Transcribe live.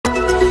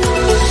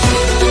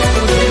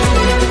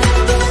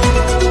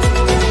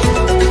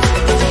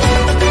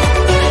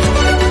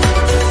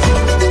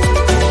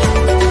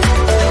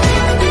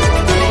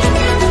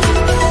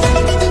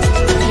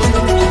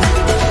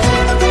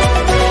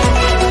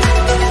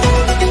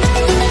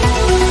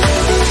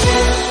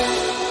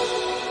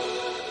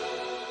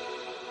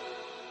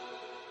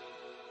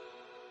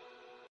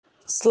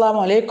Assalamu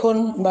alaikum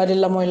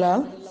badilla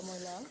moylal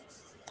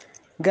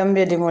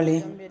Gambia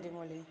dingoli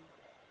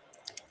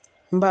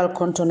mbal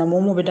konto na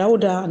momo be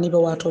dauda ni be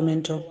wato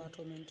mento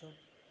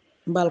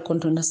mbal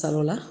konto na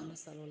salola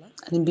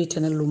ani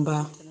bitana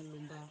lumba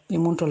e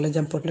monto la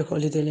jam public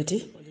holiday leti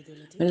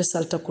mel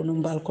salta kunu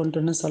mbal konto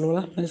na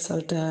salola mel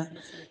salta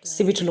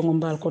sibiti lo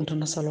mbal konto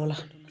na salola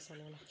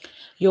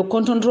yo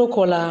konto ndro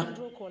kola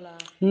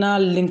na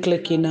link le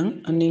kinan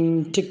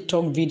ani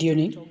TikTok video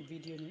ni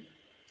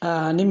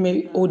ni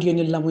me audio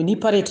ni lamu ni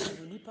pareta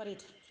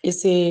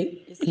ese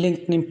link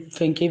ni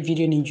fenke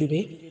video ni jube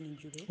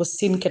o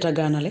sin keta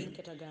ganale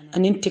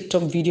anin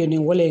TikTok video ni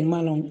wole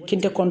malon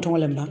kinte konto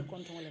wole mba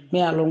me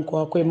alon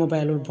ko koy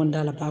mobile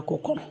bondala ba ko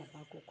kono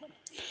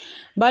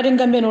baade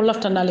ngambe no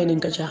lafta nale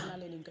nin kacha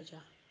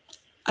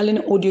alin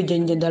audio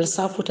jenje dal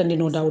safuta ni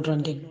no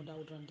dawdranding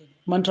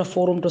mantra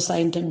forum to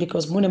sign them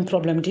because munem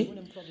problem di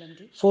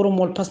forum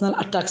wol personal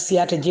attack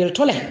siata jel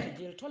tole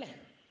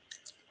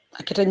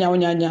aketa nyaaw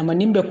nyaama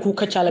nimbe ku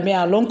kacala me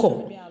alon ko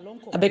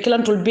abe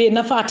kilantol be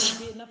nafati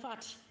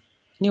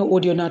ni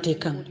audio nate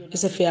kan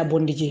ise fiya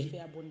bondi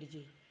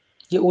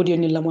je audio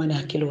ni lamane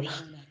hakilola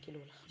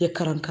ye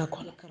karanka ko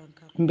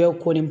mbew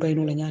ko ni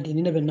bayno la nyaade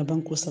ni nebe na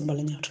banko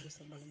sambala nyaato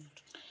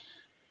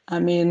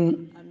amen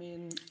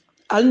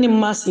alni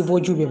masi bo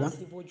jube ba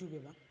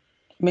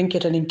men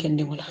keta nin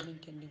kende wala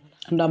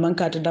anda man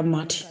kata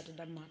damati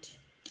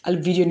al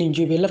video ni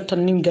jube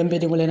laftan nin gambe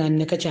de wala nan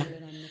ne kacha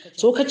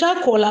so kacha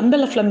ko la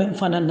mbela flamme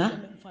fanana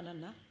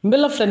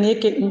mbela flan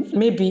yake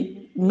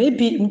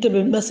maybe mtebe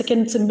ba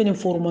second sembene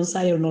forum on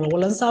sayel no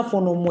wala sa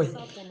fono moy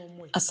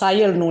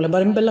asayel no la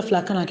bar mbela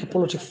fla kana ke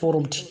politique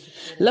forum ti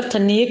lafta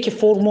ni yake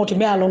forum moti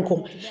me alon ko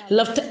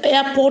lafta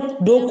airport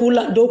do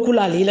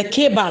kula la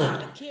kebal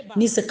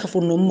ni se kafu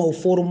no mo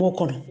forum mo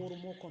kono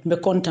be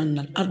kontan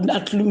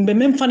at be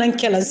même fanan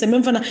kela se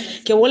même fana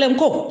ke wolen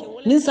ko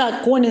nin sa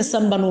ko nin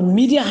sambano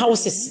media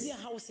houses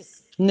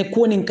ne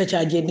ko nin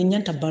kacaje ni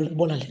nyanta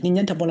bolale ni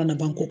nyanta bolana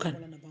banko kan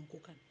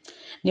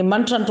ni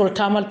mantrantol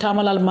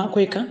tamal ma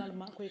koy kan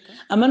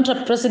amantra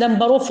president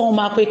Barrow fon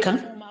ma koy kan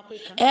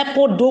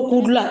airport do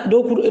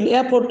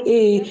airport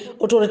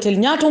autorité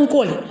nyaton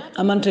kole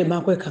amantre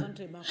ma koy kan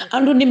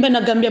andu nimbe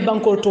na Gambia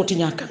banko toti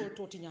nyaka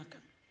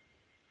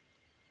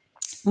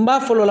mba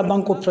follow la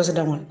banko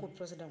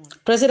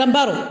president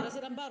Barrow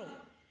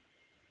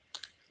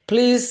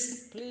please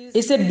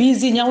it's a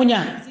busy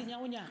nyawnya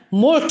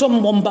molto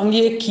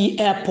mombangye ki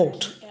airport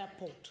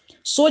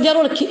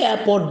sojarol ki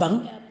airport bang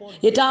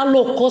ita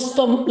lo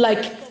custom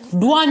like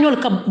douanol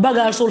ka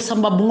bagar sol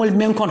samba bungol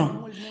men kono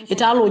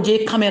ita lo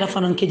je camera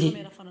fanan keji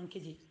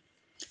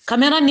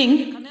camera ning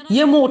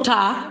yemota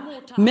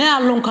me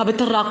alon ka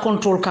betara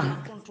control kan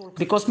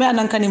because me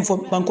anan kan info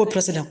banko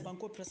president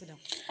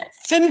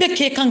fembe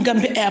ke kan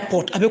Gambe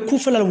airport abe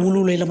kufala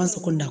wululo la man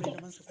sekunda ko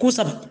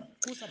kusaba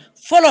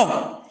follow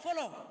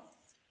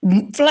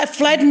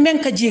flight men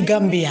ka ji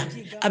Gambia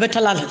abe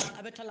talala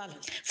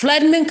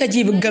flight men ka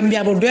ji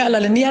Gambia bo do ala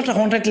ni ata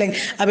 100 leng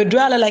abe do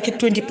ala like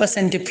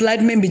 20%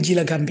 flight men be ji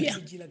la Gambia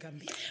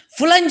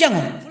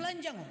fulanjango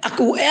ak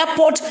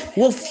airport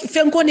wo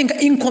fenko ni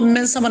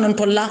income sama non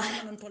tolla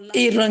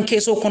e ran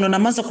keso kono na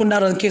man sekunda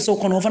ran keso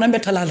kono fana be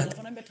talala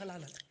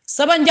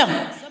sabanjam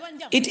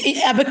it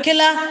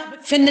abekela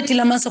fenneti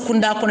la man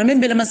sekunda kono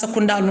membe la man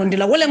sekunda non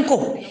dila wolen ko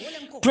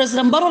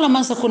president Barrow la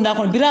man sekunda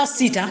kono bira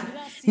sita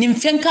nim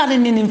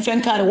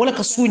fenkare wala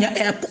ka sunya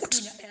airport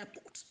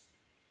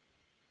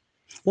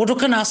woto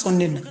kana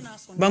sonnina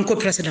banko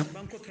president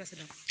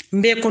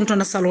mbe konto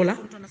na salola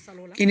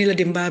ini la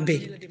dimbabe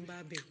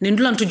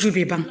nindulanto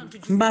jube bang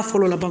mba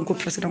follow la banko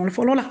president wala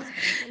follow la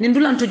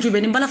nindulanto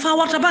jube ni bala fa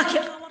warta bake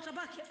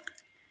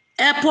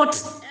airport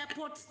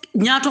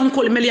nyaton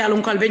ko mel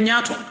yalon kalbe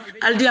nyato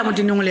aldiamo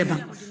dinongole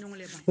bang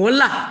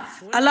wala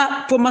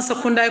ala po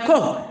masakunda ko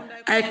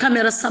ay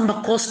camera samba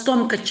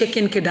custom ka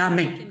check-in ke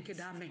dame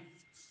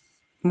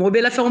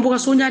mobe la fe on buka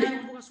sunyade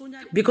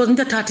because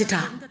nta tatita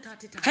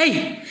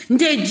hey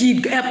nte ji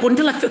airport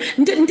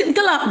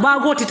nte la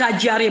bago tita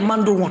jiare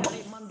mandu moto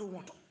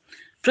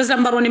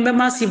president Barrow ni be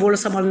masi bolo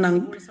samal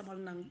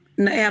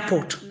na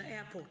airport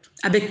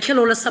abe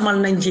kelo la samal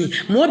nanji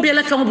mobe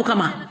la fe on buka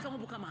ma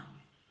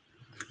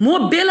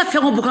mobe la fe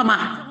on buka ma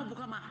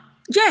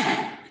je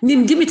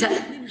nin dimita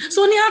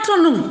so ni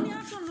atonu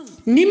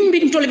nimbi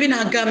ntolbe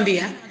na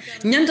Gambia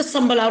nyanta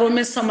sambalaro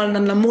men samal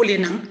nan la mole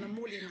nan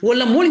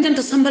wala mol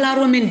nyanta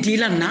sambalaro men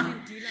dilan na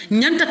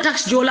nyanta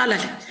tax jolala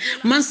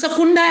man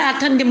sakunda ya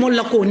tande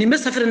molla ko ni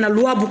mesafere na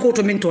loi bu ko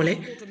to men tole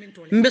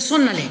mbe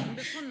sonnale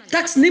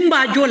tax nimba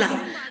jola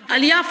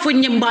aliya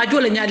fonye mba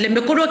jola nyaale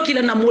mbe ko do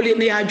kila na mol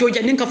ya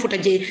joja ninka futa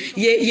je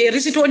ye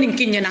risito nin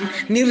kinyana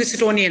ni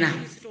risito ni na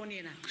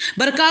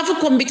barka fu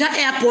kombita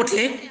airport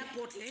le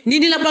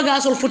ni la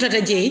bagasol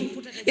futata je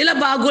ila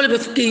ba golbe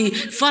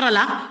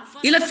farala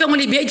ila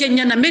family be je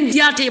nyana men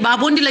diate ba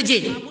bondi la je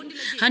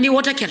hani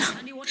wota kala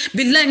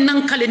billahi nan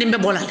kale ni be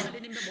bolal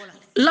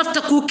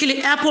lafta ku kili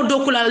airport do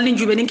kula ni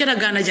jube ni keda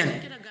gana jan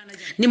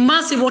ni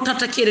masi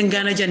botata kire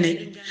ngana janne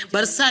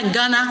bar sa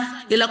gana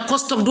ila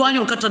custom douane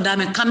kata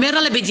dame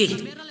camera le beje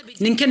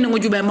nin ken ngo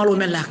jube malo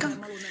melaka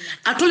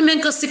atol men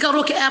ka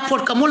sikaro ke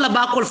airport ka molla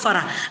ba kol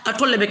fara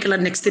atol le be kala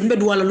next be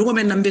du wala lungo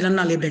men nambi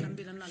na le be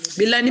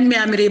billahi ni me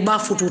amire ba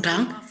fututa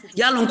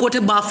yalla ko te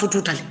ba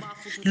fututal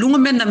lungo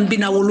men nambi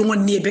na wo lungo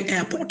ni be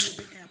airport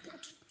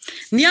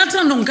ni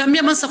ata no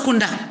Gambia man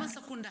sakunda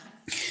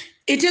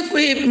ite ko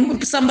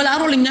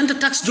sambalaro le nyanta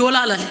tax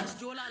jolala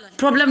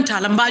problem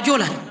tala mba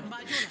jolala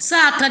sa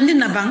tandi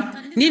na bang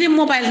ni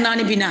mobile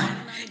nani bina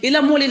ila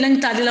moli lan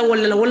tadila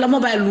wala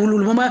mobile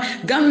lulul mama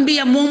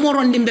Gambia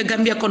momoron dimbe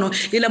Gambia kono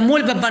ila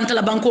mol be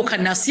bantala banko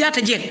kanna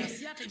siata je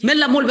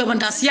mella mol be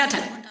banta siata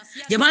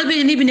jamal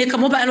be ni bine ka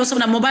mobile o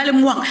sabna mobile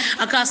mo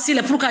aka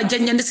sila pour ka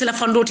janjande sila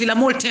fandoti la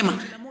mol tema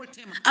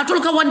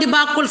atol ka wandi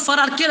ba kol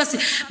farar kela si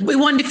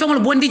wandi fengol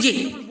bondi je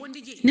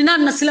ni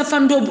nan na sila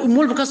fando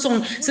mol ka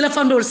son sila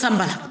fando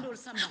sambala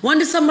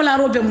wandi sambala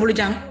robe mul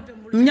jang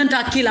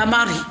nyanta kila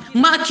mari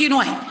ma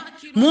kinoy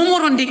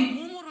momorondi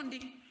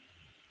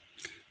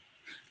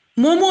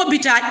momo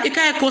bita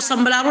ikay ko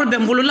sambalaro be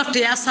mbulu lafte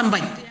ya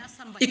sambay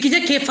ikije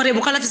ke fare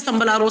bu kala fi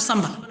sambalaro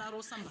samba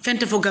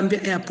fente fo Gambia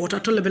airport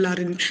atole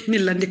belari ni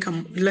landi kam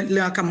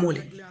la kam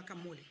mole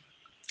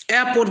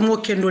airport mo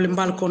kendole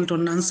mbal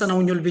konton nan sana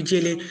wonyol be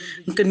jele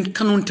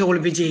kanon tewol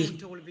be jeyi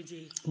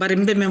bari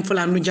mbe men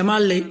fula nu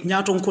jamal le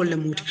nyaton kolle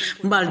muti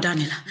mbal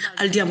danila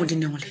aldiamu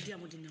dinewole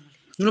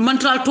no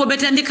mantral to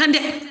bete andi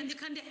kande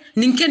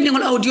nin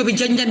kendingol audio be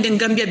janjande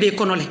Gambia be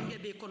konole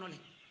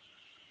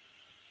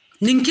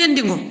nin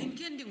kendingo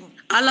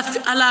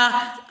ala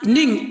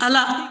ning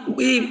ala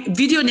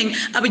video ning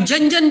ab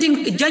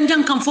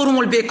janjan kam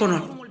forumol be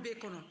konon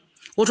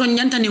woto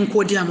nyanta nin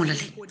ko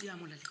diamolale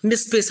mbe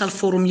special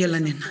forum yela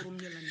nen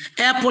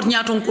airport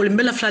nyaton ko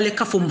mbela flale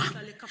kafuma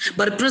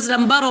bar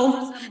president Barrow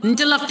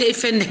ntelafte e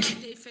fenneke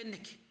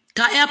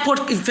ta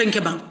airport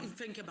fenke bang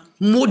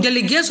mo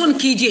delegation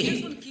kije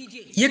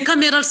ye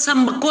camera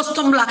samba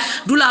custom la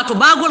dulato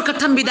bagol ka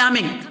tambi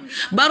damen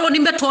Barrow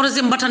nimbe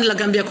tourism batan la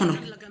Gambia kono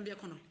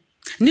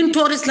nin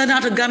tourist la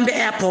nata Gambia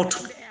airport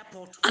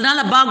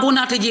anala bago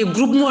nata je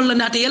groupe mol la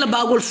nata yela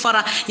bagol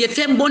fara ye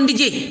fem bondi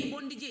je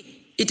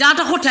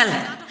itata hotel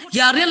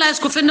ya realize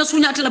ko fenna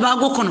sunyata la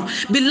bago kono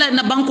billahi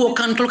na banko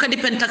kantol kadi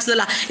pentax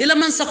la ila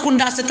man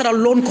sakunda setra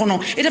loan kono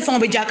ite fon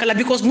be jakala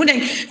because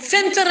munen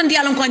fem tarandi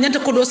alon ko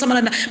nyanta ko do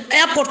samala na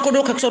airport ko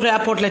do ka so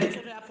airport la de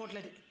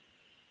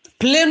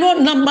pleno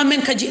namba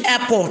men kaji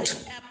airport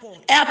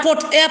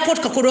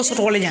ka ko do so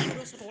to wala nya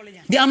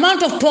the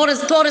amount of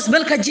tourists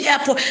belka ji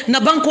airport na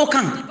banko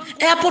kan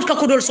airport ka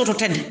kodol soto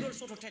tende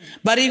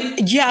bari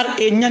jiar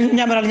e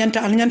nyamaral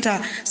nyanta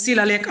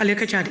sila lek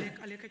aleka chadi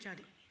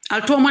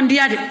al to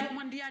mandiya de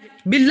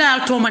billahi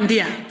al to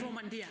mandiya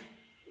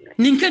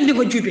nin kendi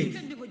go jube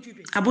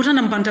abota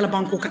nam bantala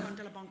banko kan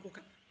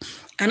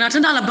ana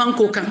tanda la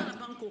banko kan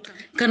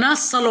kana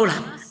salola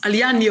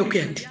aliani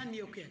yokendi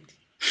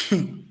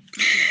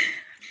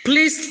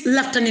please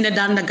laftani ne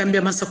danda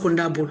Gambia man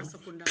sakunda bolo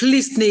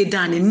please ne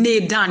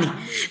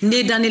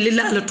dani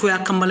lilla ala toya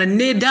kamala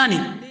ne dani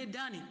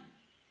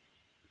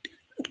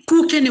ku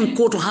kenin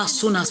koto as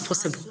soon as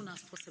possible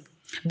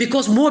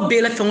because mo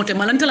bela fengote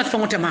mala ntela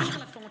fengote mala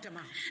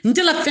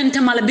ntela fente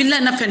mala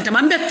billahi na fente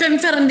mala mbe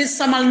femferandi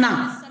samal na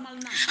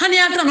hani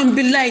ata non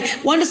billahi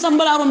wande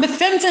sambalaro mbe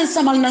femfen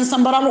samal nan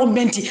sambalaro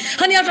benti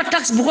hani ata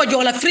tax bu ko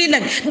jola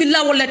freelance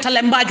billahi wala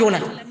tale mba jola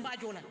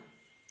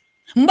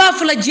mba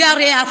fula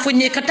jare ya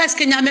fonye ka tax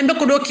ke nyame mbe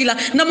ko do kila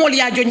na mol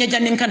ya jonye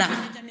jannen kana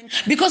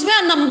because me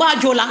na mba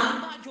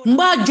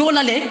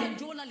jola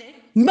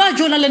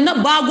le na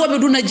bago be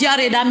duna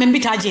jare da men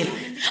bitajel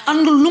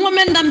andul lungo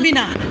men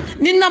dambina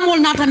ni namol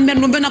nata men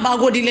no bena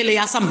bago di lele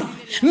ya samba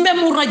mbe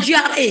mu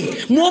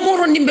rajare mo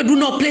ro nimbe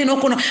duno pleno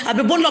kono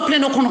abe bonno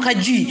pleno kono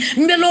kaji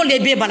mbe lole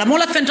be bala mo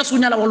la fenta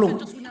sunyala wolo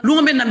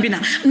lungo men dambina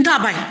nta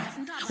bay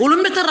wolo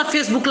mbe tara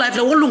Facebook live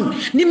la wolo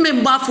ni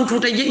memba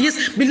fututa yes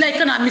billahi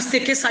kana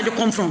mistake sajo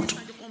confront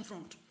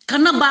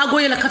kana bago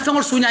yela ka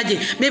fengol sunyaje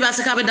be ba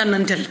saka be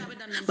danantel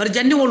bar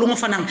jandi wolu mo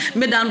fanan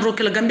me dan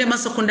rokela Gambia man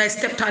sakunda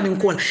step turning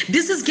call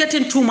this is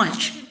getting too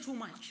much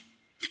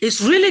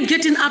it's really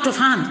getting out of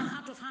hand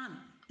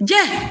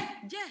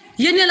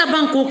yene la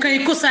banko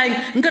kay ko say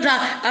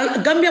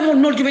ngata Gambia mo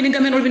nol jubeni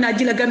Gambia nol bina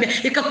jila Gambia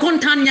e ka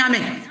content nyame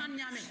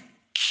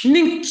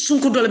ning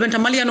sunku dole benta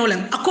maliano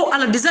len ako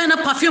ala designer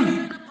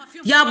perfume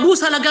ya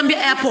busa la Gambia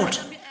airport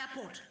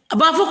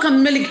abafo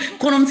kam melik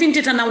kono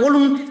mfinteta na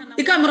wolum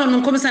ikamera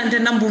non komisante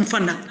nambum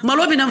fanda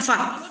malobi nam fa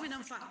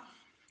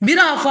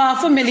bira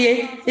fa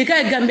melie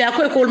ikay Gambia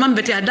ko ko man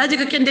bete daji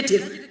ka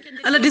kendetir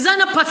ala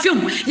designer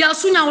perfume ya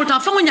sunya wolta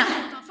fangonya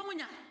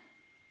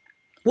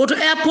woto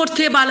airport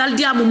ke balal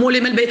diamu mole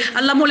melbe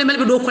alla mole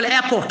melbe do ko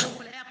airport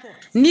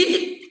ni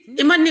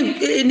imani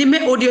ni me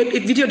audio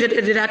video de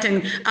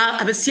daten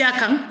abe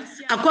siakan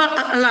akwa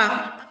ala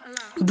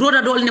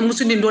broda dol ne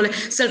musuni dole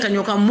selta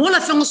nyoka mola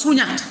fango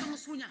sunyata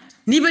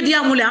ni be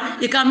diamu la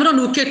e camera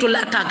no keto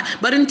la attack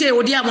barinte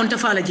o diamu ta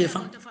fala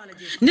jefa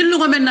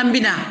nilungo men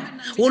nambina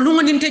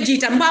wolungo ninte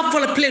jita mba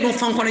fola plane o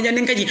fankono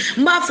janden kaji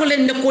mba fola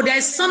ne ko there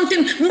is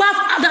something mba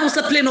adam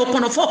sa plane o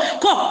kono fo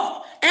ko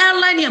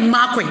airline ya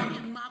makoy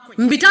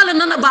mbitala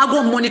nana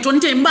bago monitor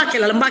nte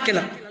mbakela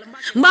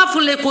mba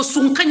fola ko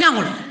sun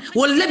kanyangol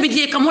wolle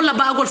bije kamola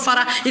bagol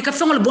fara e ka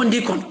fengol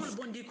bondi kon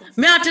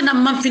me atena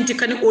manfinti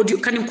kani audio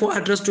kani ko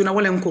address tuna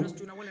wala ko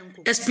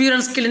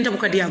experience kilinte ko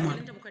kadiyama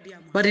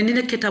bari ni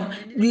ne ketab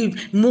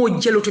mo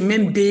jeloto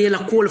membe la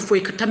ko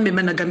foy ka tamme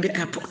men Gambia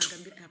airport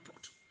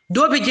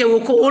dobe je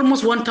ko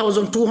almost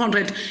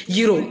 1200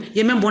 euro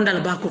ye men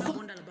bondal ba ko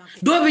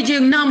dobe je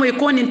namo e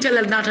ko nin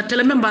telal nata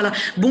tele men bala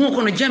bungo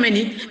kono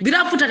Germany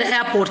bira futata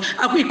airport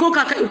aku ko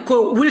ka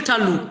ko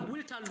wultalu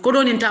ko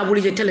don inta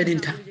buli je tele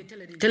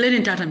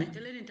dinta tame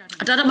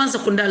atata man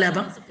sakunda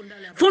laba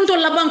fonto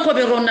la banko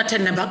be ronna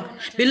tenne ba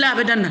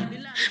billahi danna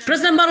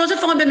president Barrow se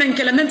fon be men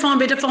kala men fon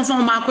be te fon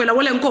ma ko la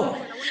wala ko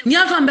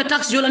niato be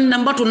tax jolan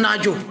nambatu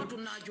najo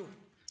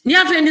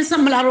niato ni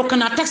sambala ro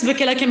kana tax be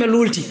kala keme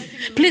lulti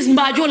please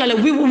mbajola la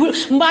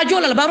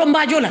mbajola la Barrow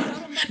mbajola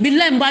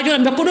billahi mbajola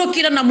be ko do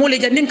kira na mole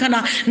janin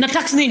kana na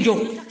tax ni jo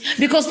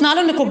because na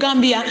lo ne ko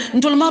Gambia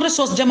ntol ma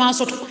resource jama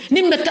soto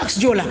nimbe tax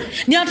jola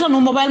niato no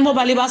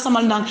mobile ba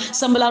samal nang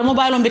sambala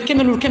mobile on be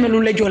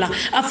kemelul le jola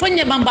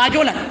afanye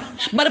mbajola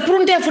bar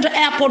prunte futa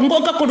airport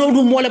ngoka ko do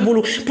du mole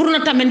bulu pour na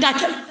tamenta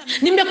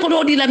nimbe ko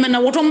do di la mena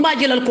woto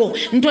mbajelal ko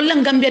ntol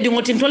le Gambia di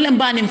ngoti ntol le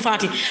mbani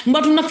mfati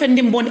mbatu na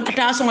fendi mboni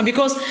attention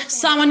because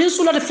sama ni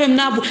sula de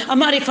femnabu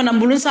amari fana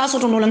mbulun sa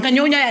soto no lan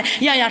kanyonya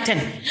ya ten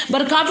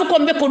bar ka to ko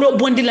be ko do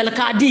bondi la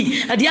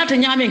kadi adiata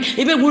nyamen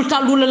ibe gul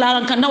talul la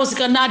lan kan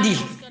nawsika nadi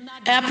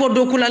airport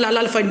do kula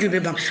la fanjube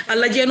bam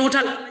alla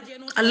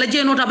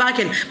jenota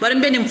bakel bar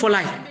mbenim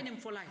folay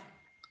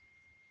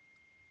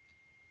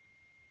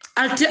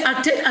alte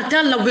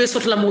la we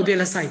sot la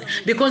mobile side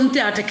because nte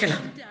atekela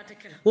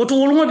woto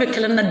wolungo be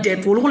kala na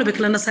det wolungo be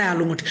kala na saya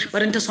lungote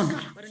bar nte sonna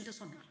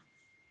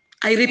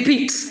I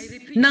repeat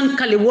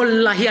nankali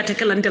wallahi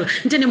atekela ntela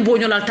ntene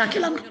mbonyo la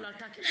takela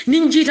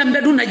ninjita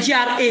mbeduna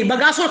GRA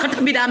bagasol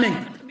katabida men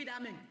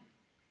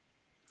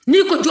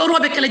ni ko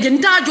jorobe kala je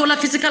ndajo la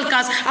physical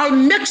cast I'll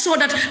make sure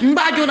that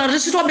mbajo la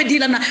resito be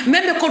dilana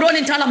membe ko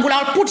doni tala mbula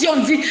I'll put you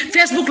on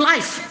Facebook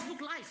live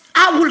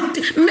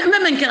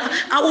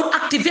I will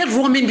activate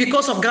roaming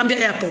because of Gambia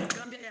airport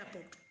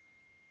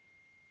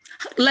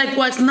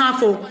likewise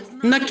nafo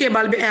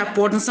nakebal be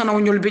airport sana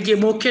wonyol be je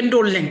mo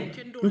kendo len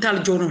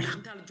ntal jono la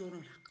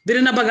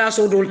birina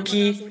bagaso dol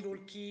ki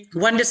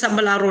wande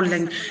sambala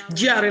roleng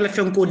GRA la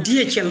fenko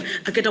DHL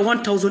aketa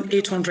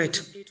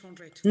 1800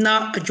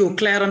 na jo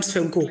clearance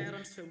fenko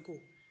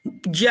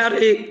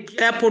GRA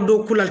airport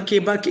do kulal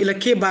kebal ila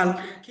kebal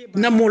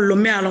na mollo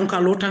me alon ka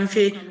lo tan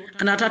fe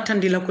anata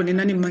tandila ko ni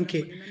nani manke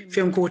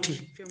fenko ti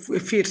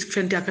fit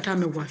fenti akata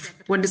me waf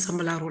wande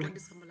sambala roleng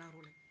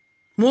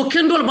mo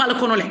kendol bala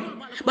kono le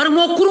bar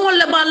mo kurol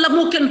le bala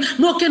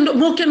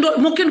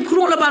mo ken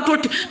kurol le ba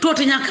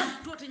toti nyaka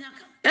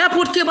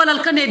airport kebal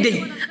al kane dey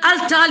al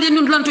tali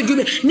min lanto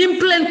jube nim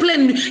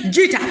plain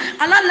jita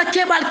ala la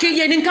kebal ke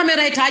ye nin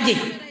camera etaje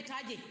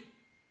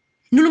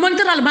nulu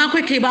mantaral ba ko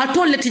kebal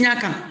tolle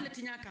tinyaka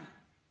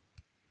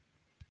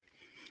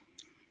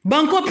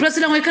banko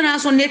president way kana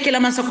son nekela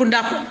man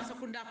sakunda ko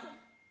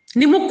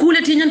ni mo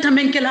kuleti nyanta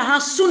men kela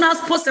as soon as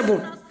possible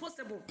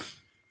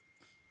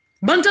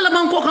bantala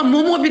banko kam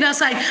momo bina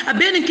sai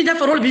abeni kija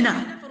farol bina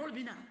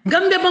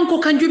Gambia banko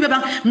kanjube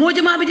bang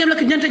moje ma be jam la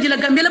nyanta jila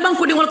Gambia la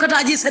banko di wol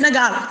kataji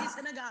Senegal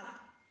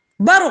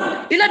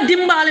Barrow ila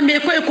dimbal me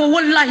ko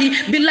wallahi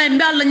billahi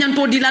mbe Allah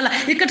nyanto di lala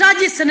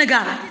ikataji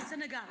Senegal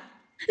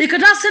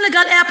ikata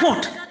Senegal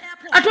airport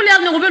atuli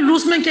al ne go be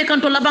loosement ke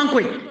kanto la banko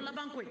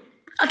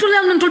atuli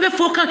al ne to be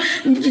foka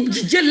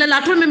jelle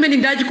la to me meni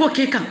daji ko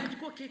ke kan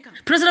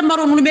president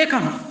Barrow mu be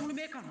kan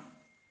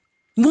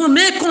mo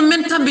me ko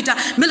men tambita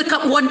mel ka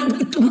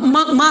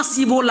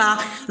masibo la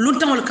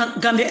luntangol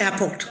Gambia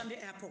airport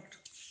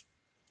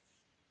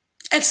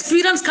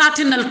experience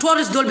cardinal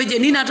tourist dolbe je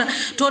ninata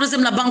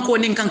tourism na banko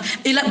ninkan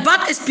ila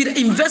bad experience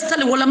investor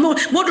wala mo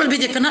dolbe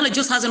je kanala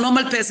just as a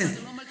normal person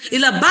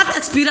ila bad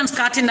experience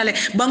cardinal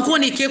banko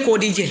ni ke ko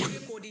dije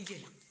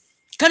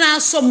kana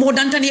so mo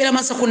dantani ila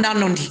masakunda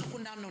nondi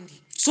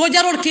so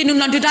jarol kinu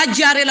nanti ta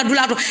jare la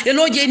dulato e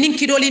loje nin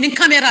kidoli nin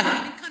camera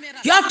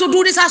you have to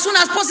do this as soon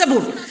as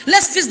possible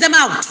let's fish them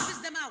out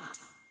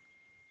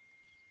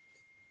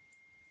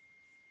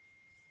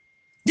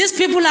these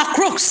people are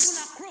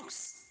crooks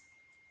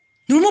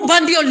numu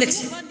bandi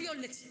oleti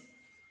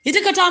ite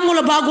kata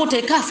amulo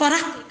bagote kafara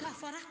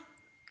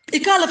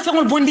ikala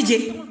fengol bondije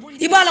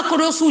ibala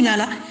kodo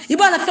sunyala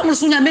ibala fengol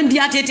sunya men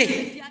diatete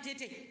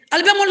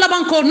albe mon la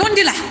banko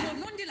nondila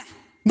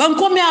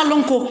banko me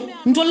alonko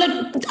ndolle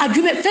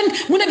ajube fen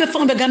mune be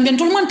fengbe Gambia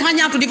tol man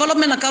tanya to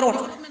development na karot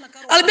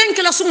alben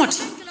kala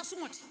sumoti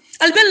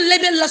alben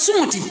lebel la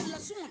sumoti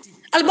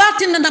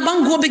albatin na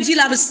bango be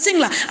jila be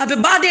singla abe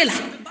badela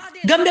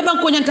Gambia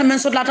banko nyanta men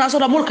so lata so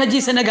da mol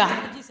kaji Senegal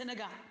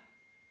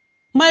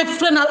my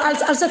friend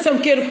I'll say from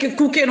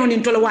kuke no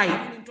nin tole way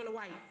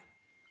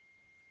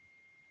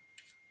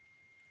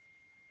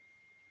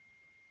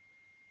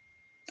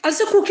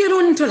alse ku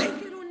kero ni tole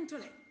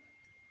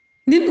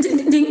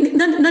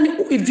nani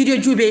video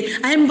jube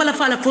ay mbala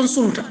fala fon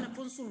sunta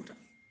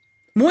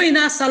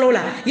moyna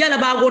salola yala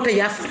ba gota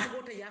yafara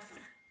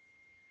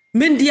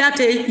men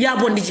diate ya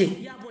bondije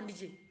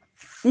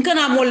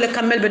nkana molle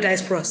kamel be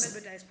diaspora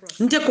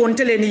nte ko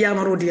ntele ni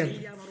yamaro diyal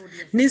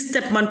ni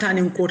step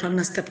mantani ko tan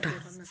na step ta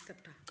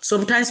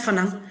sometimes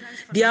fanan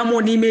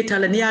diamo ni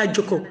metala ni a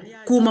joko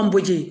kuma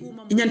mboje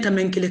inyanta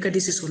menkele ka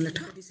decision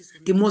leta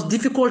the most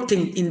difficult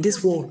thing in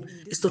this world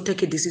is to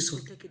take a decision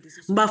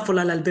mba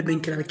fola lal be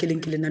menkele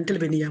kelenkele nan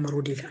telbe ni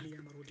yamaro diyal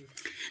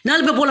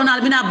nal be bolona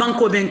albina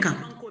banko benkan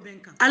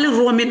ali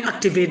romin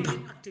activate ba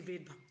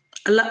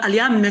alla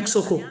aliya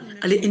mexico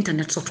ali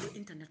internet soto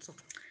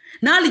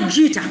nal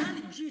jita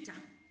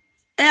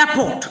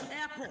airport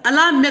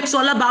ala mexico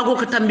ala bago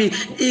ka tambi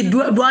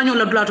douane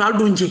la dulato al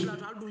dunji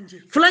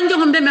fulanjo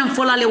ngombe men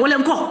folale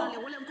wolen ko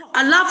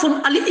ala fum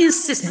ali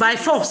insist by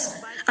force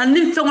an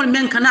nim fengol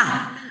men kana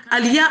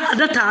aliya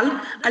adatal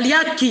aliya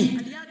ki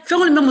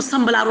fengol men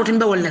musambala rotin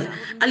be wollel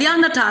aliya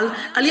natal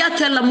aliya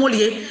kella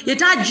molye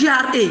yeta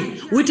GRA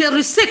with a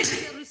receipt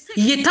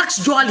ye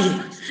tax joli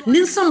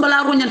nin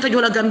sambala ro nyanta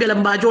jola gambela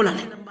mba jola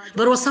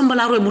baro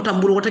sambala ro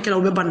mutamburu wota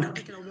kela be banda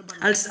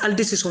al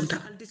decision ta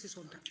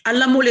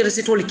alla mole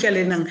receipt wol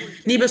kele nang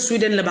ni be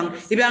Sweden le bang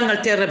ibe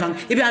Angleterre bang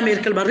ibe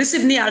America le bang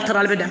receipt ni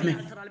alteral be dame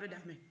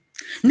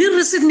ni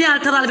receipt ni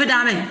alteral be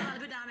dame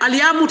al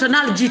ya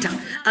mutanal jita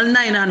al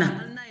nainana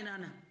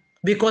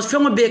because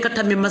fengo be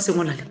katambe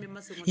masingolale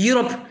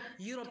Europe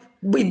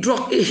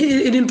drop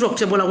in drop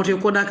te bola wote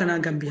ko da kana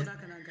Gambia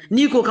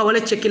ni ko ka wala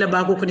checkila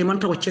ba ko ni man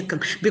taw checkan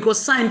because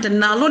sainte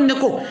na lonne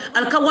ko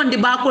al ka wandi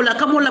ba ko la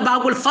kamola ba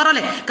ko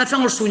farale ka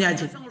fengol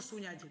suñaji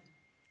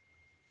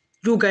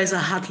you guys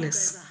are heartless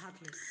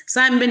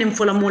sam benim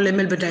fola mo le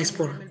melbe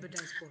diaspora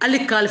ali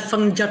kal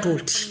fang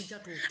jatoti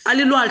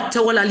ali lo al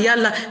tawala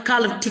yalla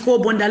kal tiko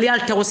bonda ali al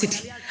tawsiti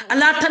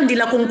ala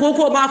tandila ko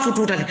ngoko ba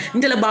fututale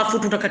ndela ba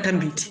fututa ka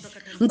tambiti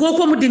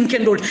ngoko mu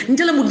dinkendol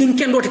ndela mu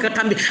dinkendol ka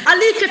tambi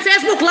ali ke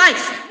Facebook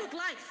live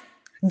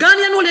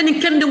Ganya no le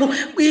kende ngo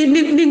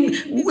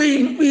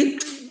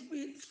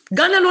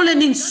Ganya no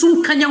le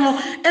sun kanyango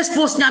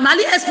expose nyam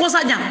ali expose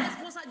nyam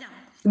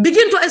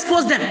begin to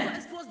expose them.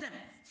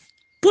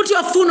 Put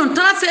your phone on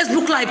tara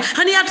Facebook live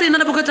hani ate na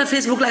bokata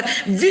Facebook live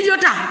video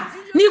ta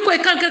ni ko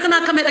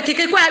kana camera ke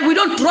ko we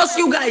don't trust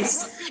you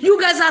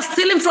guys are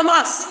stealing from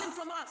us.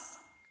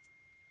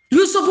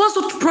 You supposed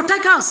to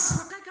protect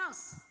us.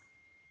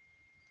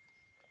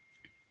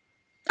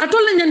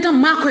 Atolle nyanta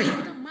makwe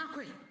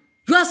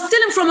you are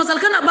stealing from us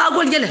alkana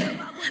bagol gele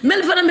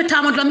mel fana me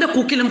tamot lambe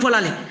ku kilim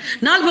folale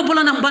nal be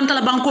bolana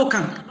bantala banko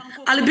kan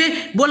albe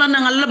bolana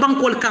ngalla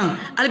bankol kan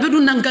albe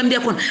dun nan Gambia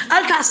kon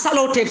alta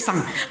salote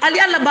sang ali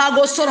alla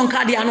bago soron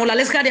kadiano la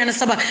les kadiano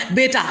saba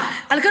beta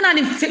alkana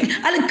ni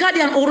al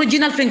kadian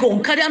original fenko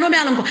kadiano me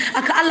alanko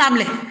aka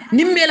alamle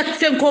nimme la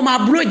fenko ma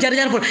bulo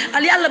jarjar fol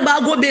ali alla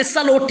bago be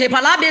salote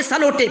pala be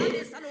salote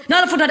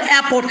nal futa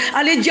airport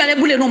ali jale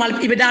bule normal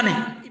ibe dame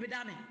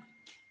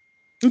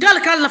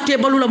ngal kal lafte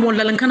balula mo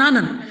la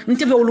kananan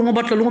ntebe wulu ngo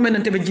batlo ngo men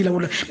ntebe jila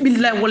wala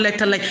billahi wallahi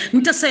tallahi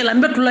nta sayla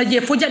mbetu la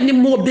je fo janni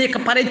mo be ka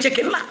pare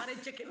chekela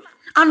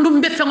andum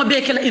be fengo be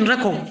kala in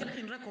record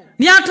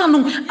ni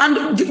atanu and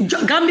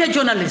Gambia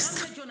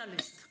journalist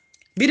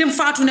birim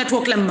Fatu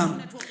network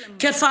lembang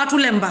ket Fatu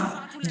lembang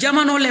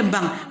Jamano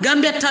lembang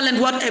Gambia talent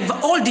whatever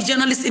all the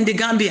journalists in the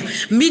Gambia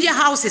media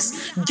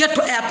houses get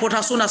to airport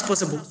as soon as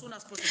possible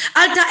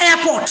alta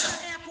airport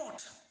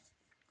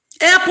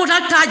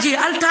altaji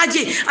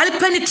al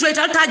penetrate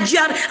altaji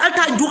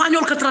alta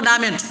duanyol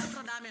katradament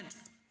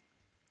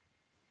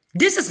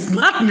this is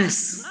madness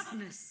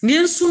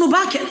nin sunu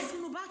bakel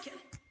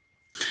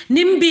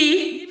nimbi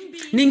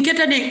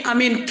ninketa ne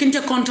amin kinte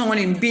konton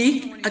wonin bi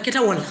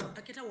aketa wala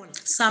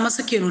sama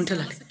sakenon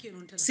telale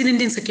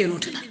sinindin sakenon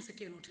telale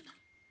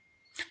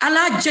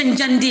ala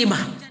janjandiba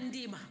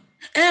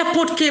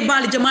airport ke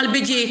bal jamal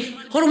beje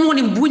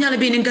hormoni bunyala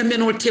be ni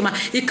gambenol tema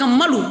e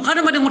kamalu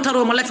hada made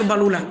ngotaro ma lafi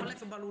balula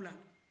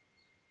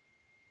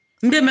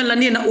mbemela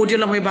ni na audio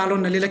la moy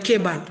balon na lela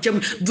kebal jam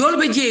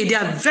dolbe je they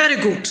are very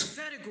good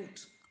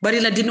bari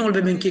la dinol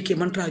be men keke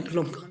man tra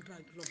lonk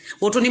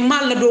woto ni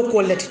mal la do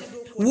ko leti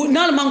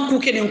nal man ku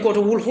kenen ko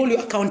to will hold you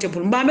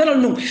accountable mbamelo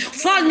num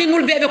fal ni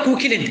ngul bebe ku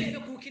kilen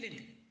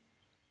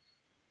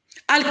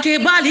al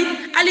kebali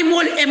ali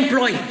mol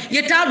employ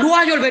yeta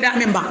duwanyol be da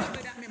memba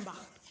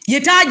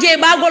yeta je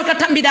bagol ka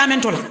tambi da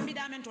mentol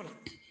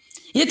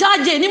yeta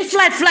je nim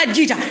flight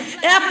jita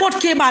airport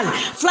kebal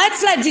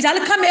flight jita al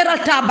camera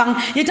tabang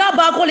yeta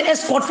bagol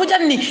escort fo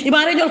janni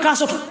ibare jol ka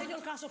soto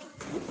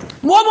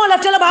momo la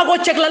tele bago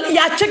check la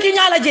ya checki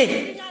nyala je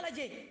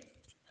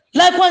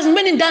likewise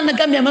many dan na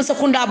Gambia man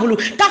sakunda bulu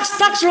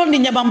tax roll ni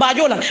nyabamba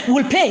jola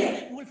will pay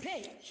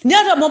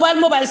nyata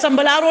mobile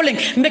sambala rolling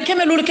mbe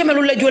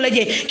kemelul la jola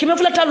je kime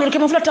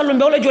flatalul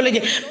mbe wala jola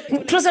je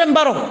president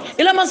Barrow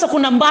ila man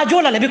sakunda mba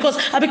jola le because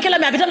abikela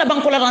me abitana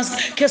banko la rance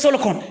kesolo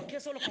kon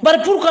bar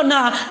pourquoi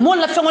na mo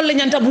la fengol le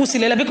nyanta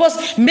busile la because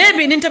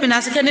maybe ninta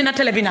bina sekene na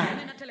telebina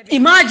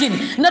imagine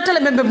na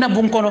telemembe na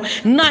bunkono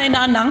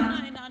na nang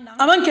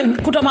amanke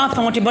kutama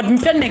fangoti but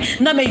mfenne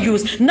na me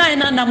use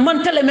na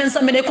man tele men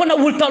sambe ko na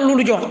wulta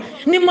lulu jor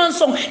ni man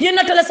song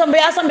yena tele sambe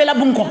ya sambe la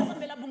bunko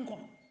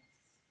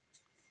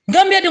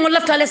Gambia de ngol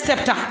laftale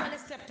stepta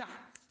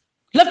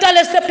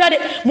de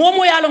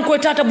momo ya lon ko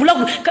tata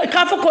bulagu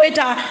ka fa ko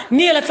eta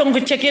ni la fango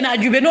cheke na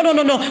jube no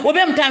o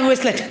bem time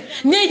waslet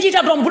ni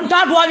jita don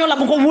ta do wanyo la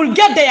bunko wul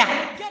gedde ya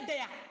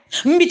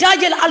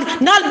mbitajel al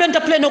nal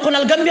benta pleno ko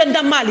nal Gambia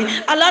ndam mali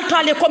ala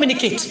tale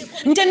communicate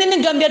nteni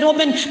ni Gambia do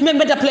men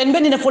benta plan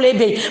ben ne fole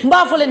be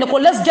mba fole ne ko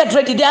let's get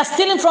ready, they are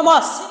stealing from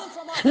us,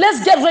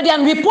 let's get ready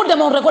and we put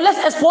them on record,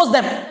 let's expose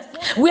them,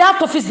 we have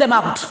to fish them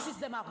out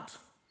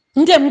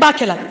nde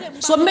mbakela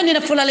so meni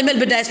na fulale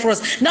melbe diaspora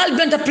nal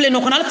benta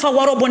pleno ko nal fa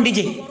waro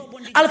bondije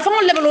al fa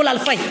mon level al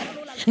fay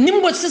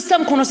nimbo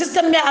system kono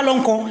system me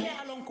alonko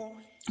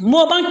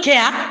mo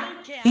bankea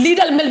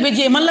leader melbe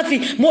je man la fi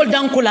mol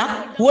dankula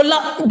wala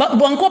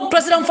banko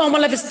president fa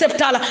man la fi step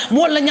tala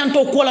mol la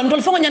nyanto ko la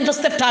ndol fa nyanto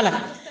step tala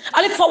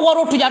ali fa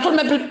waro tuja to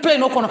me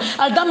pleno kono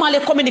al damale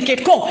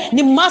communicate ko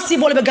ni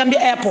massive be Gambia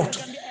airport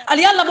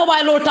ali yalla boba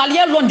ay lo tal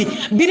ya londi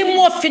biri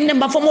mo finne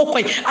mba fa mo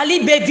koy ali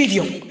be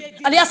video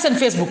ali ya sen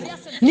Facebook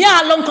ni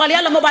alon ko ali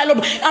yalla mobile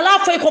lo ala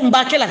fay ko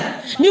mbakela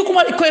ni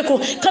kuma ko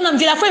kanam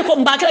dila fay ko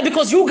mbakela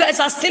because you guys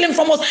are stealing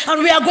from us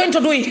and we are going to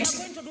do it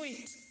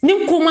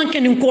nim ko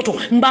manke nim koto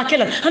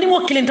mbakela hani mo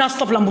kilenta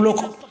stop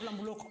lambuloko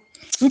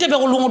ntebe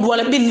ko lungo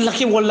wala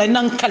billahi wallahi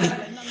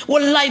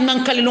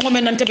nankali lungo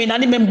men ntebe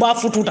nani men ba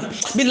fututa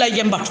billahi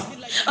jembatu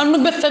anu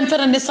be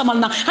fenfere ne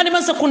samalna hani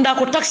man sekunda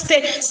ko taxte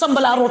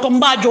sambala roto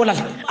mba jolal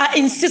I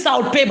insist I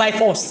will pay by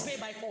force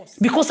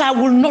because I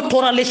will not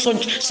tolerate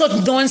such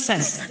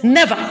nonsense,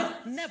 never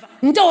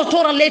nte o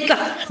tolerate la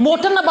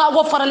motana ba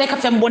go farale ka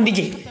fem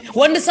bondije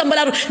wonde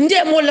sambalaro nde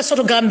mo le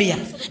soto Gambia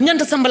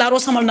nyanta sambalaro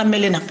samal na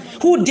melena,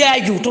 who dare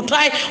you to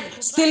try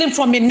stealing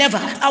from me? Never,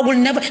 I will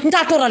never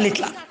nta tolerate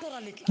la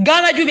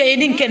Ghana jube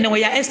edin kenne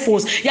ya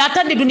expose ya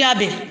tande dunia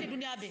be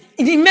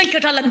idi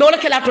menkata la dola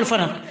kala tol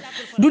fana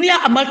dunia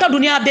amalta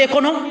dunia be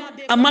kono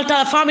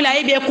amalta family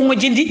ay be ko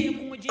jindi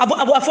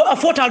abu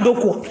fotal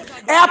doko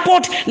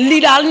airport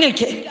leader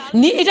alnelke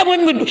ni ita mo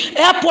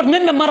airport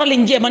memme marale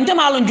nje man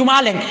tema alon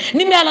jumalen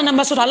ni me ala na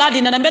masota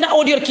ladi na bena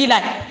audio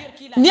kila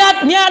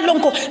nya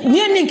lonko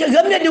ni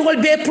Gambia di wol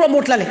be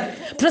promote lale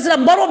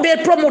president Barrow be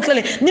promote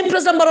lale ni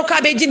president Barrow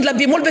ka be jindla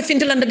bi mol be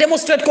fintilande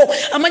demonstrate ko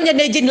amanya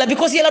ne jindla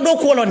because yela do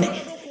ko lonne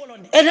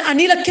en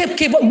anila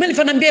ke mel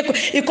fana be ko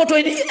e koto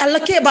alla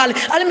ke bal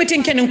ala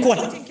meeting kenen ko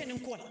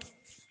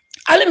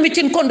ala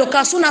meeting kondo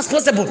ka soon as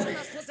possible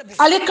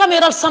ali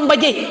camera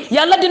sambaje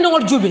yalla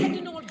dinol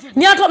jube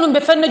ni ato no be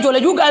fenne jola,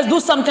 you guys do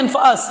something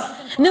for us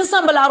nin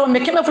sambala ro me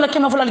keme fula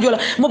jola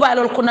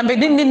mobile ko nambe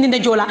nin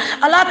jola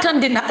ala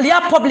tandina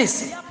ya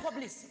publish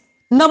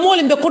na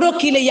moli be kodo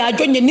kile ya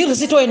jonye ni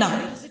resito ena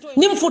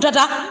nim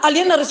futata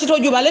aliena resito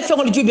jube ale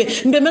fengol jube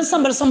mbe men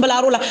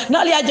sambala ro la na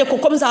ali aje ko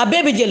comme ça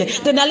bebe jele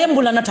de na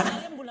lembula nata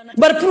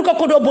bar pour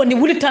ko do bonni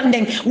wuli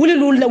tandeng wuli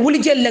lul wuli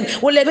jelleng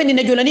wala be ni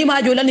ne jola ni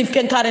ma jola ni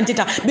ken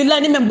 40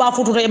 billahi ni men ba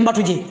futu re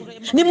mbatuji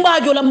ni mba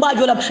jola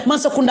man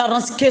sakunda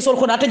ran kesol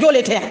ko ta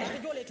jolete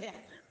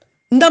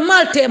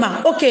ndamal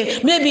tema okay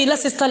maybe la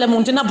sister la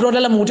munti na brother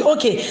la munti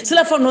okay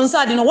sila fa non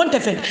sa dino wonte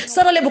fen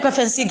sara le buka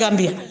fen si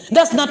Gambia,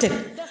 that's nothing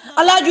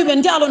ala jube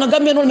ndi alo no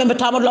Gambia non membe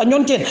tamado la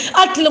nyonten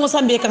atile mo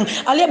sambe kan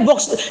ale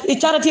box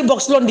charity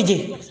box londi je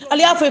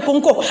ale afay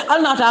konko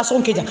al nata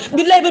sonke ja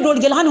billahi be dol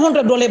jel han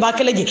 $100 ba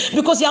keleji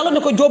because yalo ne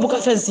ko jobu ka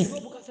fen si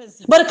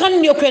bar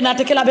kan yo ko na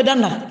te kala be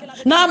danna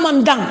na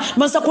man dang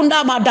man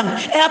sakunda ma dang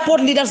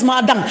airport leaders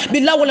ma dang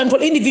billahi wala to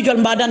individual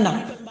ma danna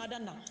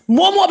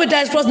momo be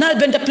diaspora na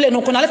benta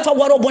pleno ko na fa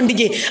waro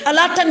bondije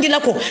ala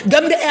tandila ko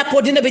Gambia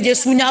airport dina beje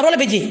suñaro la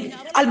beje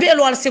albe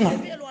elo al singo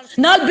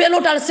nal be elo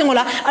tal singo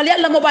la ali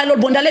alla mobile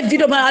bondale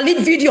video ma ali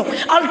video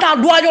alta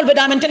doajol be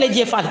damen tele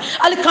je fal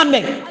ali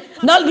kambe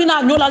nal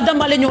bina nyola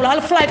dambale nyola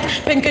al flight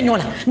penke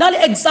nyola nal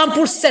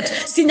example set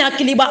sinya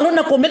kiliba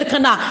lonna ko mel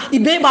kana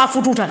ibe ba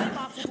fututa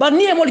but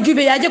ni emol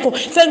jube yaje ko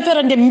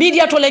fenferande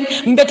media to len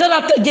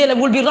mbetara jele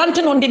will be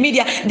ranting on the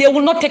media, they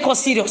will not take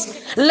us serious.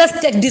 Let's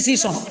take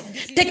decision,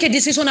 take a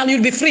decision and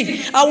you'll be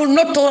free. I will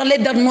not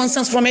tolerate that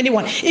nonsense from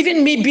anyone.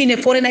 Even me being a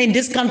foreigner in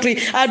this country,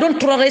 I don't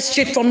tolerate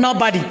shit from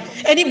nobody.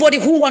 Anybody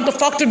who want to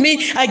fuck with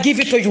me, I give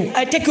it to you.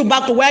 I take you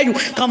back to where you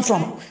come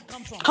from.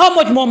 How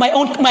much more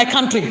my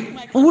country?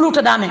 I will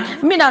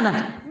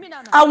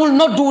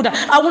not do that.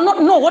 I will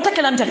not know what I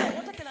can tell.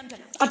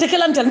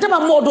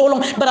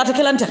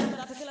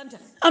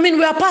 I mean,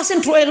 we are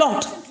passing through a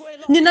lot.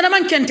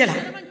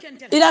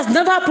 It has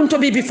never happened to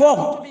me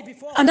before.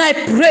 And I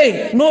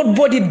pray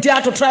nobody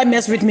dare to try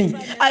mess with me.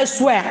 I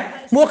swear.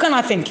 What can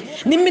I think?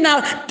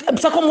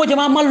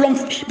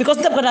 Because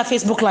they've got a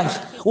Facebook Live.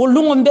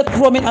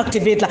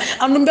 Activate.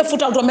 And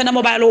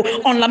mobile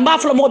on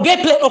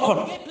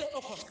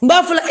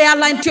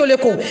airline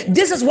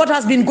this is what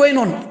has been going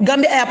on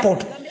Gambia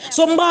airport.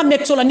 So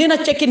make sure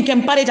nina check-in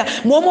comparita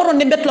momoro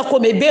ndembetla ko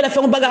be bela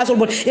fengo bagage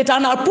bol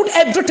etana put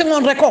everything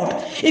on record.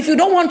 If you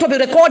don't want to be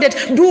recorded,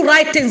 do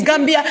right things.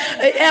 Gambia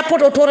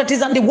airport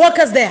authorities and the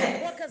workers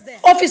there,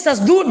 officers,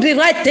 do the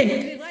right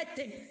thing.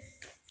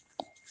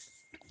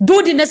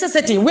 do the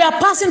necessity. We are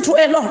passing through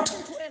a lot.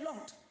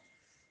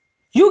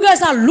 You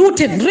guys are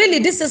looting. Really,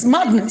 this is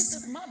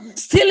madness.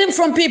 Stealing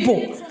from people.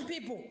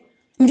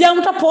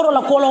 Ndiamuta poro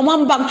la kola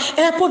mambang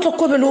airport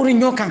ko be lori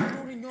nyokan.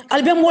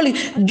 Albe moli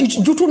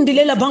jutundi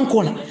lela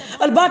bankola.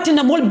 Albati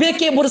na mol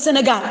beke bor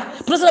Senegal.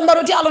 President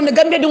Barrow ti alon ne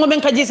Gambia di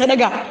ngomen kaji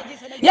Senegal.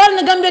 Yal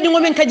ne Gambia di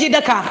ngomen kaji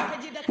Dakar.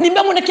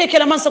 Nimbe mo ne keke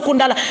la man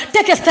sekundala.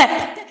 Take a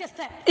step.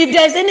 If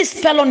there is any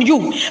spell on you,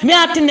 me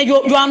atine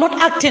you are not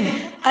acting.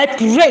 I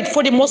prayed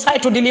for the Most High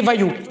to deliver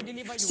you.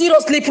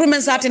 Seriously,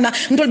 promise atina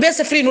ndol be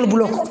se free nol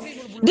buloko.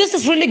 This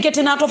is really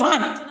getting out of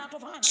hand.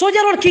 Soldier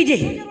or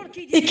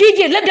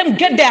Kije, let them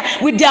get there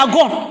with their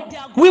gun.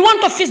 We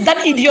want to fix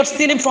that idiot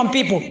stealing from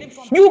people.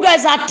 You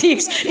guys are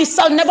thieves. It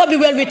shall never be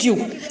well with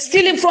you.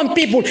 Stealing from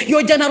people,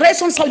 your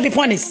generation shall be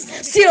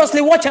punished.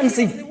 Seriously, watch and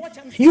see.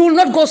 You will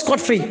not go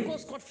scot-free.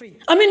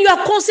 I mean, you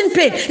are causing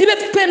pain.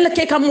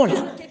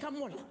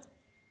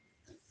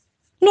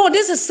 No,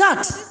 this is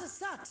sad.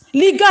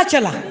 You guys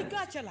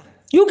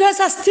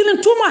are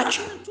stealing too much.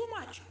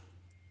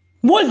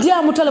 Mol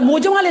dia mutala mo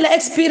jamale la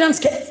experience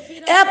ke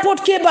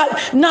airport ke ba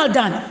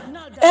naldan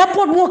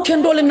airport mo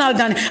kendole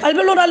naldan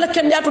albe lo la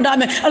ken yatu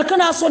dame al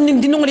kana son nim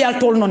dinongol yal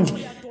tol nondi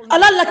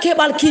ala la ke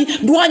bal ki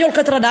duanyol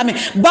katra dame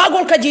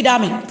bagol ka ji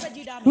dame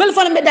mel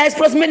fana be da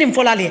express menim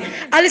folale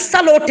al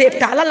salote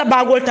ta ala la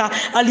bagol ta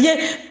aliye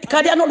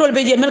kadi anodol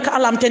be je mel ka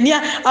alam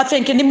tenia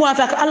afenke ni mo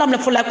afaka alam la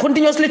fola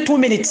continuously 2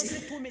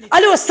 minutes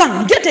ali was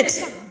sang get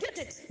it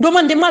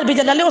Domande mal be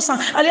jala leosan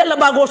ali alla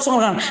bago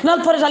sonran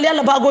nal pare ali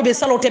alla bago be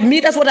salote me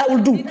that's what I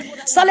will do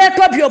sale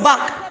top your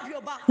back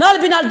nal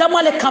binal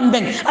damale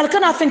kambeng al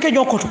kana fenke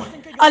jokoto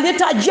ali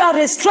ta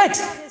jare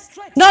straight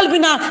nal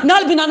bina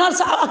nal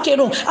sa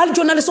akeno al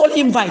journalist all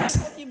invite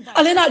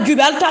alena jube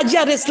al ta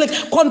jare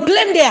straight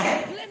complain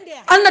there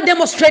Anna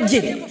demonstrate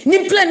je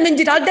nim plan men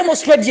I'll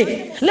demonstrate je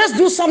let's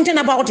do something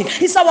about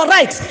it. It's our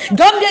right.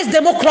 Gambia is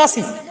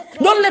democracy.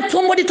 Don't let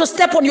somebody to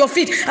step on your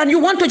feet and you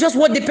want to just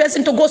want the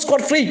person to go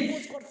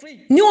scot-free.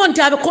 You want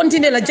to have a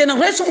continent, a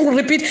generation will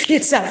repeat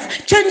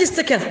itself. Change is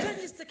taken.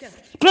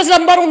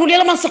 President Barrow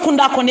nulela man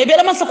sekunda ko ne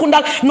bela man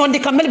sekunda non di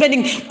kamel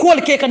bening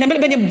kol ke kan mel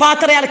bening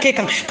batare al ke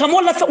kan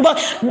kamol la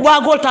ba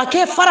golta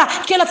ke fara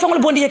ke la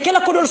fangol bondi ke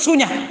la kodol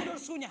sunya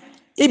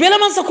e bela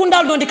man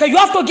sekunda non di ka you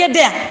have to get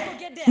there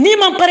ni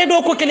man pare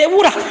do ko kele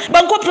wura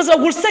banko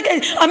president will sek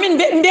I mean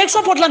be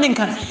support la nin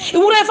kan e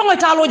wura e fango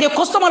talo je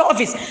customer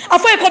office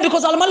afoy ko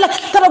because al malla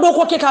tara do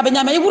ko ke ka be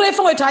nyama e wura e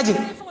fango taji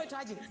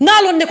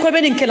nalon ne ko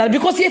bening kelal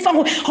because e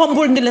fango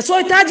humble ndile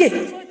so taji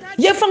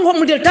ye fango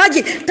model taji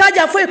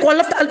afoy ko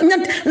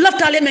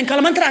lafta le men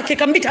kala man tra ke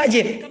kam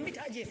bitaje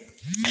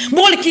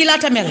mol ki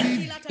lata mel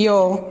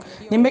yo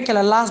ni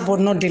mekela last but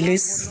not the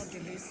least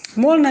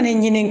mol na ne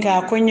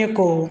nyininka ko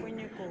nyeko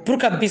pour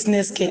ka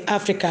business ke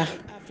Africa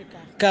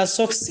ka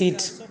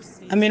succeed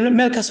I mean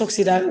mel ka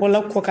succeed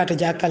wala ko kata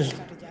jakal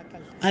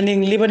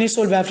aning Lebanese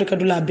solve Africa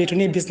dula beto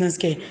ni business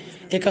ke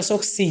e ka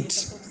succeed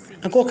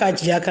ako ka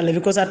jakal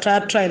because I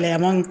try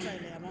among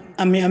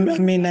I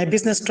mean a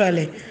business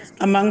trial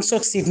among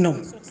succeed no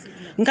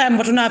nka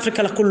mbatuna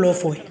Africa la kullo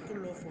foy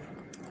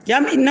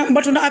yam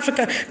mbatuna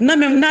Africa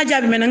na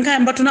jabi men nka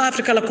mbatuna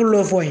Africa la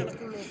kullo foy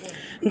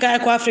nka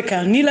ko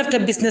Africa ni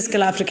lafta business ke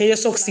la Africa ye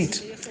succeed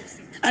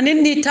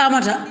anin ni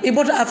tamata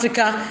ibota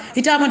Africa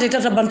itamata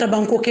itata banta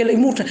banko kele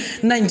imuta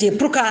nanje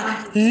pruka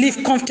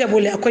live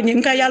comfortably akonye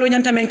nka yalo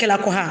nyanta men kala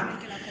ko ha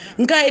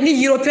nka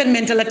ni European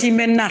mentality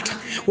men nata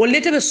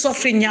wolete be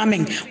suffering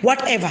nyameng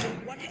whatever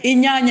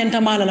inyanya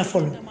ntamala la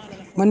follow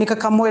manika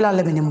kamoyla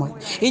lebene moy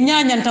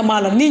inyanya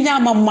ntamala ni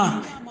nyama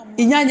ma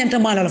inyanya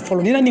ntamala la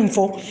follow ni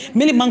nimfo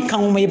meli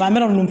mankan mo ba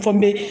meron num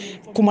fombe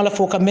kuma la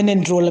foka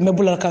menen drôle me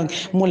bulal kan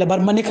mo le bar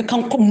manika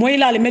kan ko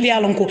moyla le meli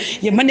yalon ko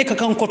ye manika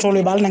kan ko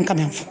tolo bal nan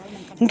kamem fo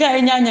nga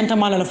inyanya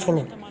ntamala la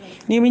follow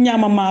ni mi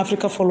nyama ma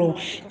Africa follow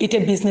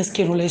ite business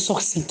kero le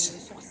succeed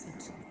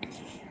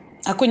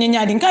akonye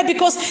nyadi nka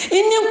because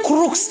inin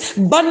crooks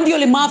bandio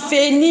le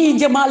mafe ni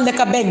jemal le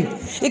ka beng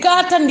ika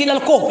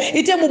atandilal ko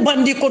ite mu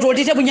bandi ko to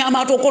ite mu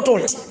nyama to ko to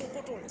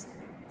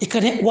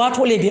ikane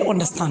wato le be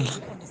understand la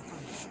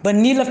but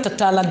need of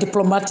tatala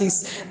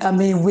diplomatics I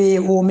mean way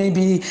or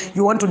maybe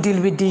you want to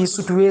deal with the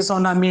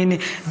situation I mean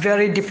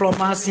very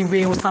diplomacy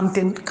way or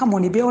something come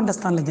on you be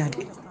understand la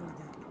nyadi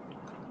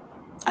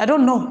I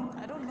don't know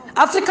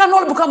African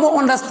all become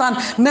understand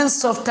men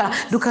softer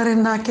dukare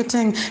na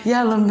keteng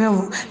yalla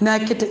mew na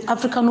keteng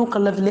African no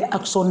kala vle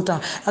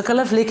aksonta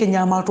akala vle ke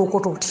nyama to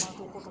kototi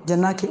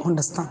janaki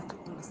understand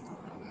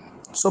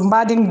so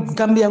mbading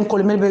Gambian ko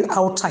melbe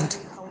outside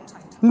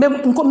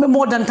mem ko me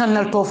modern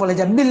tanal to fola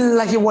ja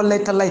billahi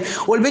wallahi talay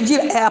wol be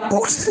jir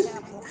airport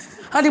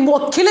hadi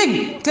mo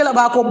killing tela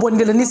ba ko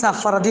bondela ni sa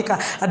faradika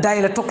a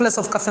daila tokles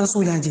of kafen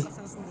suyaji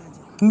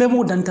mem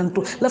modern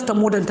tanto lafta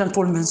modern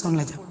tanto men son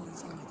la ja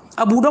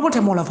abu dobo te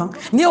mola fan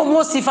ni o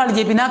mo sifal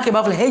je binake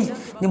bafle hey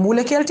ni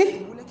mule kelti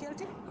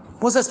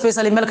most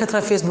especially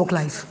melkatra Facebook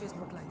live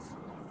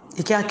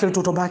ikia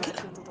kelto to bakel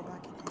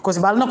because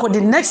balna ko the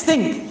next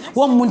thing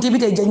won mun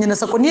tibite janyana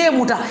sako ni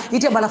muta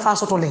ite bala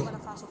faso to le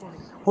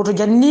oto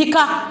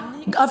jannika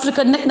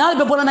Africa na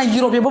be bolana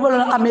Europe be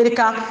bolana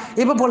America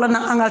be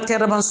bolana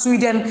Angleterre ban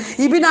Sweden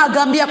ibina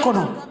Gambia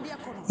kono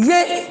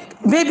ye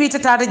maybe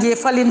tata je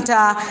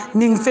falinta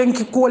ning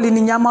fenki koli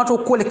ni nyamato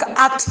koli ka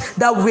act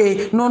that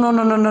way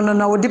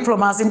no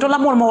diplomacy to la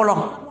mol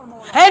mawlong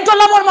to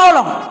la mol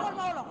mawlong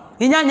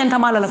inya nyanta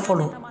mala la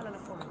follow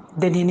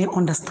then you need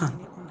understand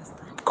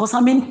because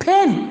I'm in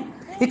pain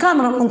the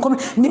camera on come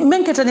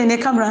men ketane ne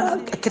camera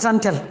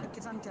ketantel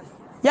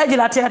ya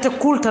jilate ate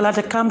kultal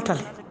ate kamtal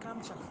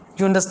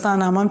you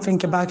understand am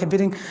fenke baake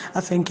biring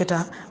a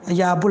fenketa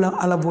ya bula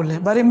ala bulle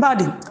bari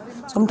mbadi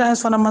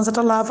sometimes fana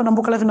mansata la fana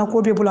mbukala fina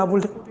ko be bula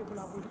bulde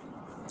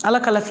ala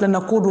kala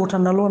fina ko do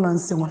tan lo nan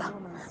singola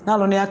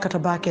nalo ne yakata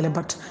baake le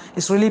but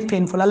it's really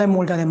painful ala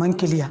moldale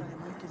mankilia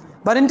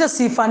bari nta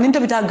sifa ninta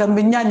bita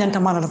gambe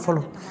nyanyanta mala la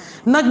folo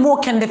naj mo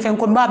kende fen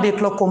ko mbabe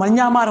kloko mal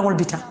nyamara ngol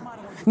bita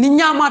ni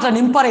nyamata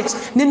ni mparet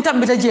ni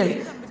tambita jel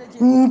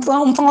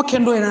mfango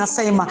kendo ina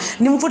sayma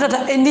ni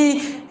mfutata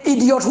any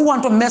idiot who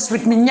want to mess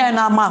with me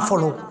nyana ma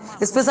follow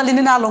especially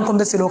ni na long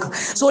kombe siloka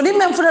so ni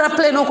memfutata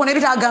play no ko ne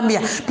bita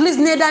Gambia please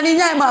ne dani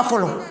nyay ma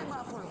follow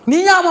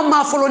ni nyama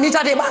ma follow ni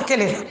tade ba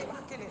kele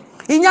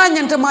inya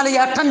nyanta mala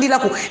ya tandila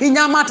ko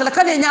inya mata la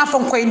kale nya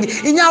fon ko indi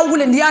inya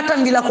wule ndi ya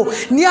tandila ko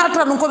ni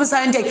atra no ko be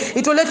sa ndek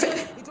itole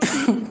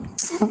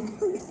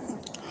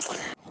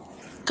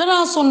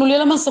kana sonule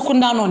la man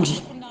sekunda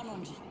nondi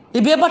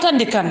ibe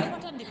batande kan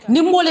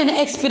ni mole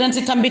ne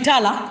experience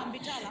tambitala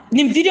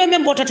ni video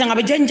men botata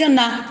ngabe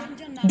janjanna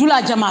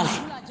dula jamal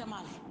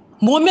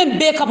mo men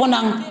be ka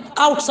bonan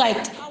outside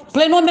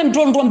pleno men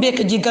don be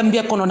ka ji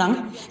Gambia kono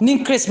nan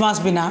ni Christmas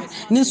bina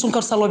ni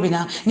sunkar salo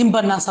bina ni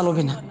banna salo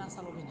bina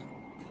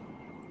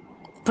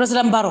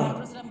President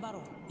Barrow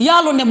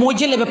yalo ne mo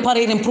jele be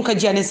pare ren pour ka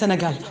jani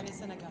Senegal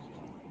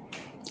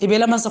ibe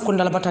la man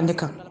sekunda la batande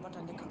kan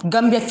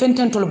Gambia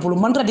fenten tolo bulu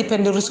mandra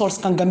depend resource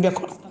kan Gambia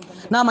ko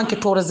na manke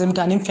tourism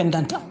ta nim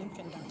fendanta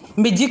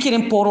mbe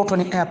jikirin poroto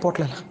ni airport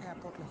la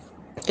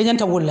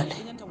enyanta wollale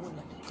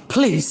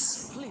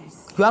please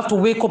you have to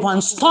wake up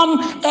and storm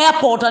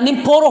airport and in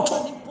poroto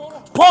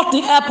port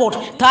the airport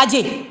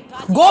taje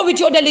go with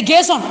your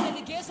delegation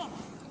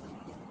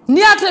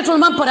ni atlet on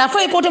man para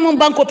fay ko to mon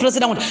banko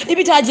president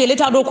ibita je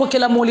leta do ko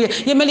kala moli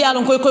yemeli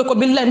yalon ko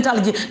billahi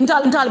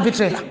ntal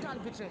bitrela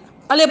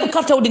ale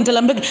kafta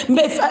udintela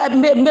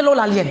mbe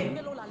lola yen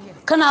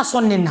kana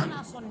sonnina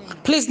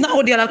please na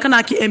odiala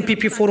kana ki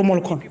MPP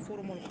forumol kon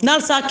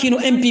nal sa kino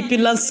MPP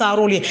lan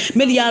sarole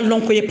mel ya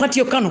lon ko ye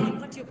patio kanu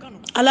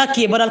ala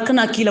ki baral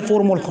kana ki la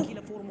forumol kon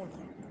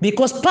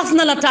because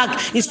personal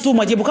attack is too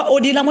much buka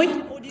odila moy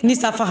ni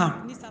safaha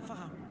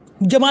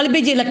Jamal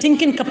Beje la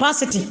thinking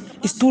capacity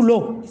is too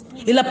low.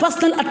 A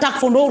personal attack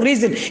for no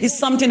reason is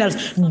something else.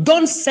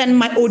 Don't send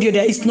my audio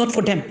there. It's not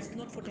for them.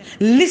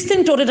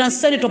 Listen to it and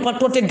send it to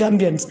patriotic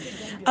Gambians.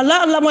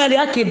 Allah mo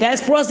yake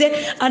diaspora se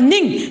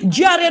aning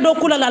jare do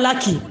kula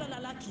lalaki.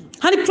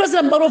 Hani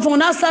President Barrow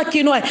fona sa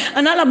kino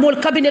anala mol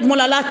cabinet mo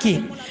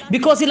lalaki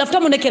because il afta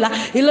mo nekela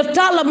il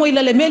afta la mo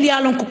ilale meli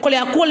alon ko kole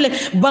akole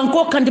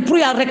banko kandi pour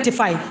ya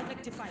rectify.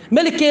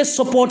 Melike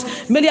support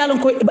meli alon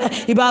ko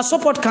iba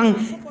support kan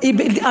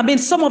I mean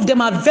some of them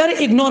are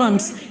very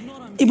ignorant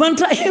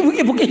ibanta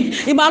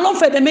imalon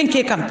fe be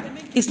menke kan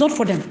it's not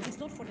for them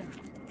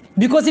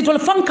because it will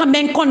fanka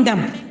men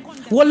condemn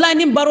wallahi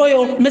nim Barrow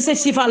yo message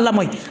sifa Allah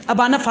moy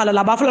abana fala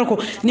la ba fala ko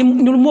ni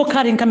mo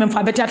karin quand même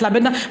fa beti atla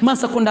benna man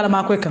sakunda la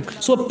ma koy kan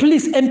so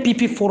please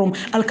MPP forum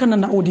alkana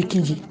na odi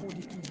kiji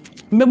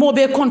memo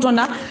be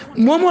kontona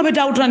momo be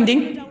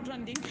dawtranding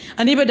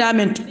ani be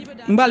dament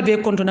mbal be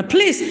kontona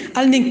please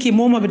alninki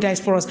momo be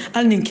diasporas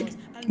alninki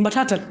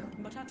mbatatal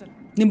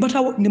ni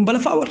mbala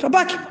fa warta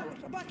baki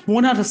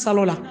wona ta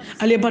salola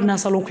ale barna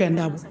salo ko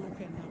ndabo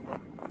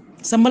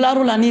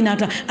sambalaro la ni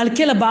nata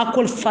alkela ba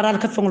kol faral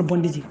ka fangol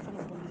bondiji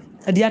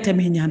adiyata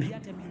me nyame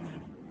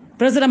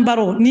President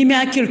Barrow ni me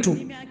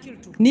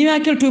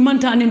akiltu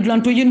manta anin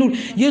dulanto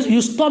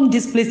you storm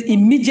this place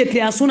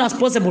immediately as soon as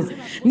possible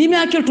ni me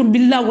akiltu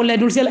billah wala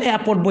dul sel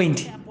airport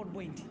boyndi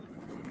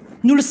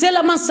nul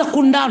sela man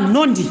sakunda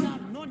nondi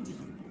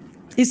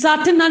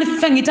isatin nan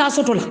fengita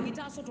sotola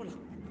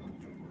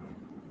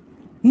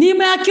ni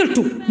me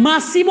akiltu ma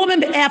sibo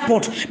be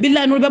airport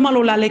billahi nul be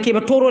malo la leke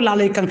be toro la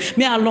lekan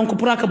me allon ko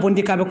puraka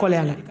bondi ka be kole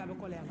ala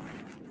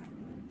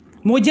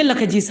mo jella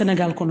ka ji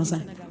Senegal kono sa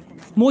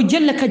mo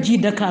jella ka ji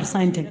Dakar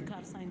sainte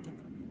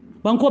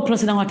banko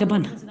president wate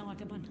banda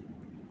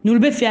nul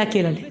be fi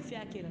akelale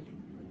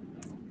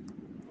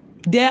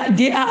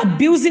they are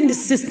abusing the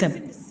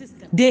system.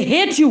 They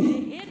hate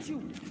you.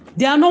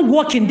 They are not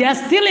working, they are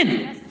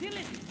stealing.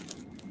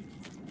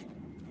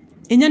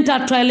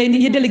 Inyanta trial in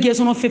the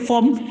delegation of a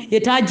form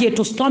yetaje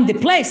to storm the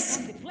place.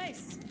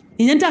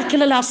 Inyanta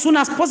kilala as soon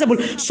as possible.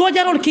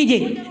 Soja rol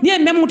kije. Niye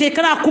memute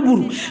kala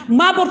kuburu.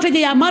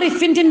 Maborteje ya mari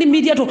fintin the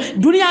media to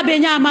dunia be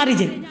nya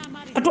marije.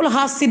 Atol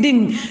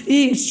hasiding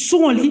I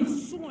sungoli.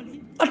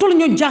 Atol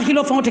nyo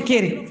jahilo fonte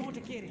kere.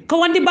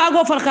 Kawandi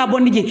bago farka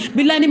bondije.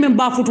 Billahi men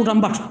ba futu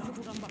tambatu.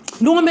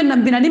 lungo men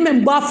nambina ni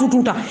men ba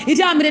fututa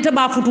ite amirete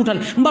ba fututa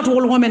mbato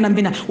wol men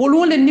nambina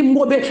wol len ni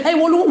mobe ay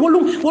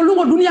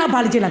wol dunya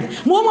baljelal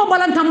momo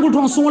balantam bul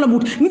ton songola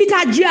mut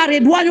mbita jiare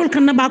douanol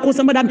kan ba ko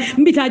sama dam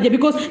mbita je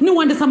because ni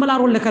wande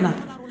sambalaro le kana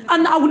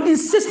and I will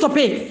insist to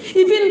pay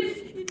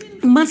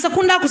even man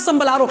sakunda ko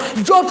sambalaro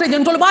jote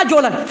jentol ba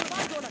jolal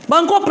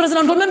banko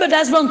president do membe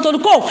diaspora ton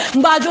ko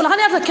mba jola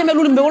hani ata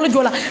kemelul mbe wala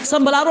jola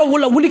sambalaro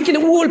wala wulikile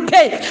wol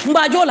pay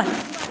mba jola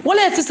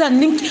wala fisa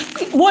nin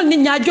wol ni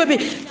nyaajobe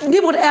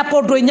ni bo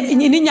airport do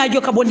ni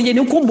nyaajo ka bondi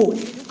ni kumbo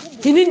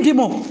ni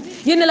ndimo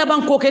yene la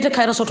banko kete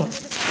kayra soto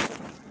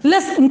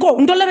les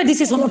nko ndolebe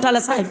decision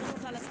otala sai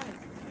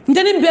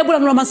ndeni mbebula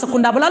no man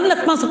sakunda bala la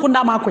man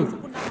sakunda makoy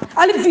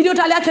ali video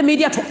tali ake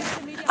media to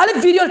ali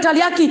video tali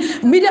yaki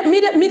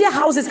media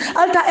houses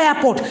alta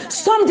airport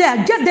some there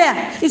get there,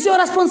 it's your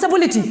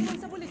responsibility.